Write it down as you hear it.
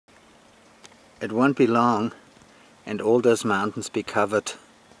it won't be long and all those mountains be covered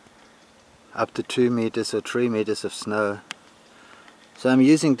up to 2 meters or 3 meters of snow. So I'm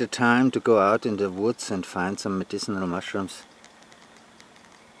using the time to go out in the woods and find some medicinal mushrooms.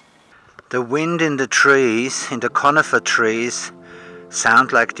 The wind in the trees, in the conifer trees,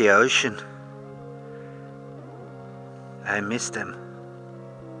 sound like the ocean. I miss them.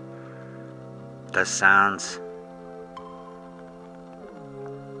 The sounds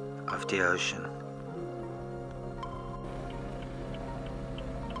of the ocean.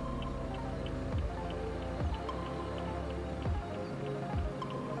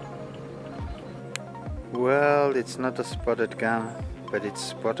 Well, it's not a spotted gum, but it's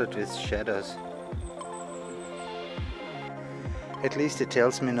spotted with shadows. At least it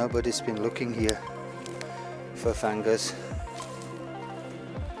tells me nobody's been looking here for fungus.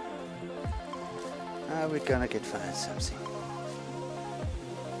 We're gonna find something.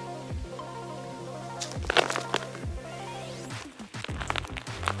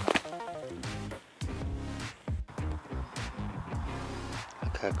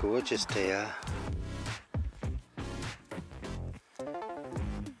 Look how gorgeous they are.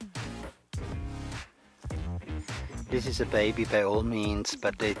 This is a baby by all means,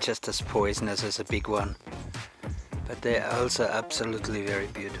 but they're just as poisonous as a big one. But they're also absolutely very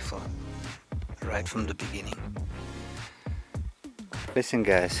beautiful, right from the beginning. Listen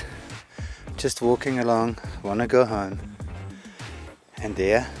guys, just walking along, wanna go home. And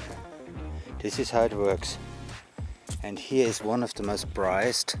there, this is how it works. And here is one of the most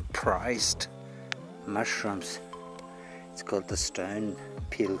prized mushrooms. It's called the stone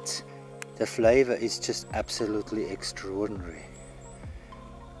pilz. The flavor is just absolutely extraordinary.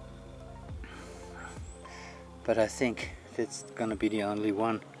 But I think that's gonna be the only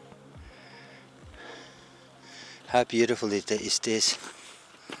one. How beautiful is this?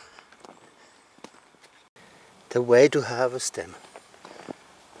 The way to harvest them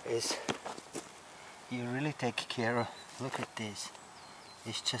is you really take care of. Look at this.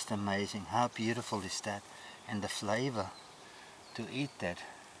 It's just amazing. How beautiful is that? And the flavor to eat that.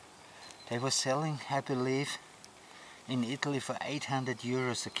 They were selling, I believe, in Italy for 800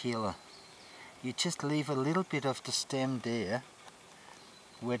 euros a kilo. You just leave a little bit of the stem there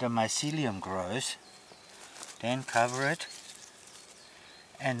where the mycelium grows, then cover it,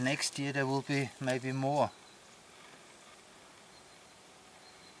 and next year there will be maybe more.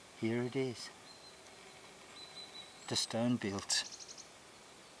 Here it is, the stone pilz.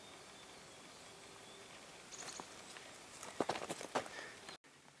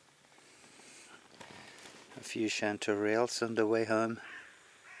 A few chanterelles on the way home.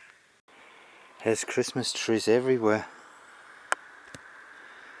 There's Christmas trees everywhere.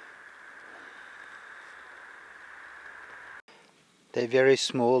 They're very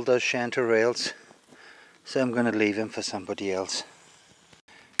small, those chanterelles, so I'm gonna leave them for somebody else.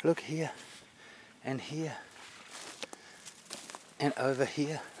 Look here, and here, and over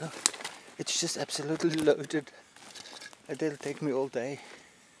here. Look, it's just absolutely loaded. It'll take me all day.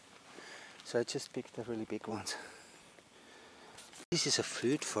 So I just picked the really big ones. This is a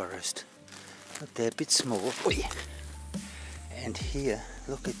fruit forest. Look, they're a bit small. Oi. And here,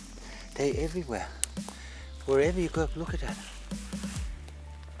 look at, they're everywhere. Wherever you go, look at that.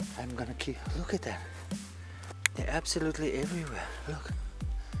 I'm gonna keep, look at that. They're absolutely everywhere. Look.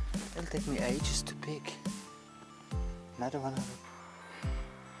 It'll take me ages to pick. Another one of them.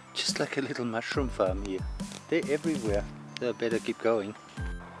 Just like a little mushroom farm here. They're everywhere. So I better keep going.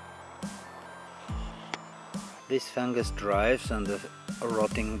 This fungus drives on the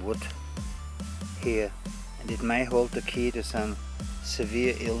rotting wood here, and it may hold the key to some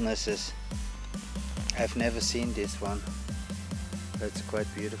severe illnesses. I've never seen this one, but it's quite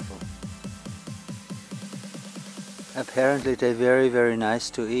beautiful. Apparently they're very, very nice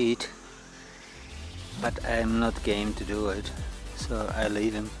to eat, but I'm not game to do it, so I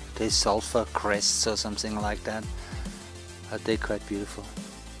leave them. They're sulfur crests or something like that, but they're quite beautiful.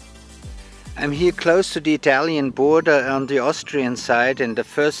 I'm here close to the Italian border on the Austrian side, and the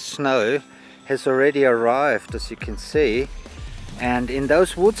first snow has already arrived, as you can see. And in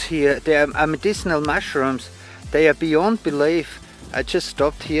those woods here, there are medicinal mushrooms. They are beyond belief. I just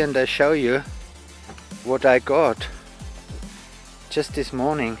stopped here and I show you what I got just this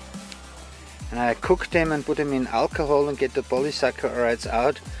morning. And I cooked them and put them in alcohol and get the polysaccharides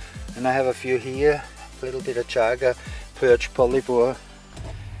out. And I have a few here, a little bit of chaga, perch polypore,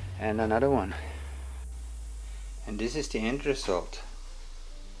 and another one. And this is the end result.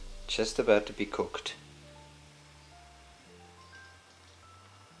 Just about to be cooked.